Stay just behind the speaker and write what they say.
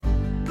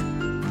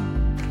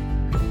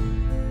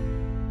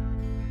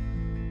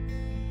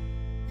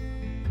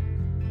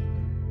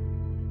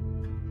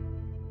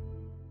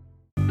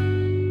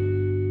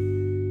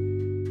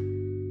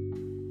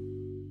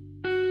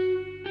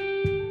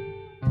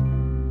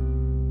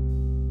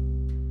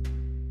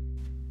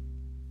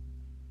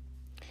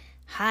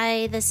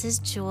Hi, this is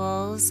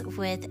Jules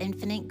with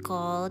Infinite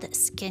Gold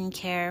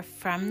Skincare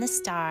from the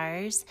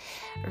Stars,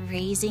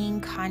 raising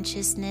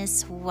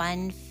consciousness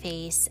one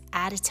face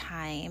at a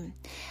time.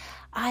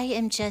 I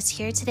am just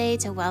here today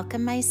to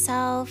welcome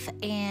myself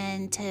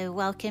and to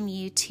welcome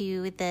you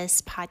to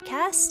this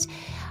podcast.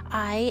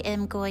 I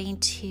am going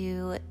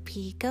to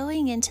be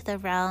going into the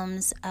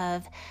realms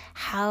of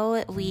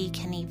how we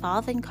can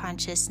evolve in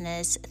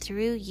consciousness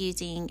through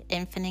using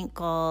Infinite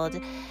Gold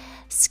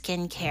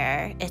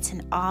skincare. It's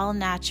an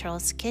all-natural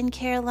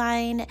skincare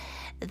line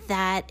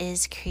that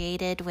is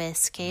created with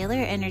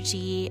scalar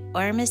energy,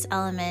 Ormus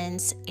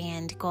elements,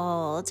 and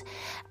gold.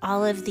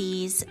 All of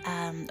these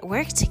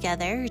work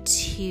together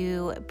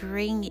to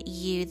bring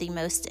you the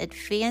most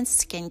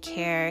advanced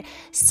skincare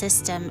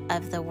system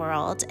of the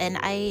world. And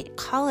I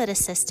call it a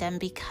system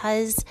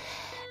because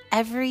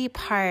every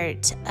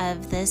part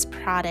of this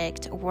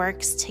product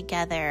works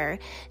together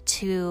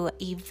to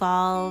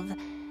evolve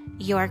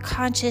your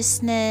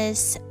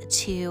consciousness,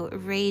 to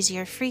raise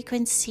your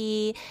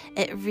frequency.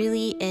 It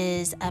really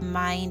is a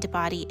mind,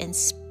 body, and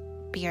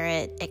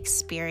spirit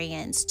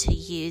experience to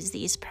use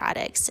these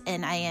products.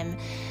 And I am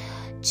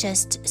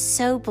just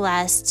so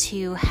blessed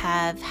to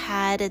have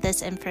had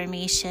this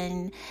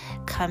information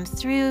come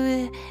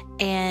through,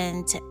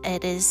 and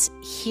it is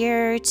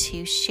here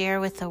to share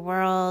with the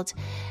world.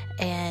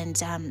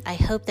 And I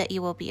hope that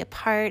you will be a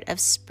part of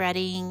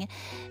spreading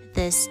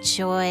this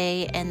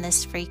joy and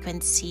this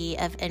frequency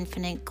of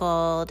infinite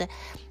gold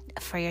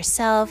for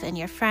yourself and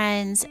your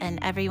friends and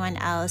everyone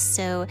else.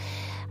 So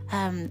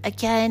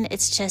again,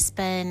 it's just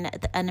been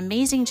an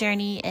amazing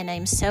journey, and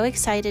I'm so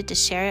excited to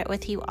share it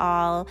with you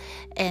all.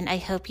 And I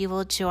hope you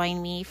will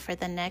join me for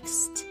the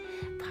next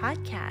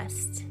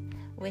podcast.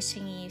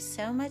 Wishing you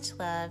so much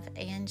love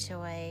and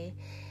joy.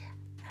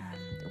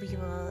 We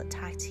will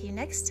talk to you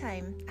next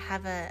time.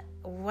 Have a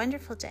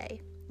wonderful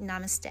day.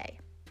 Namaste.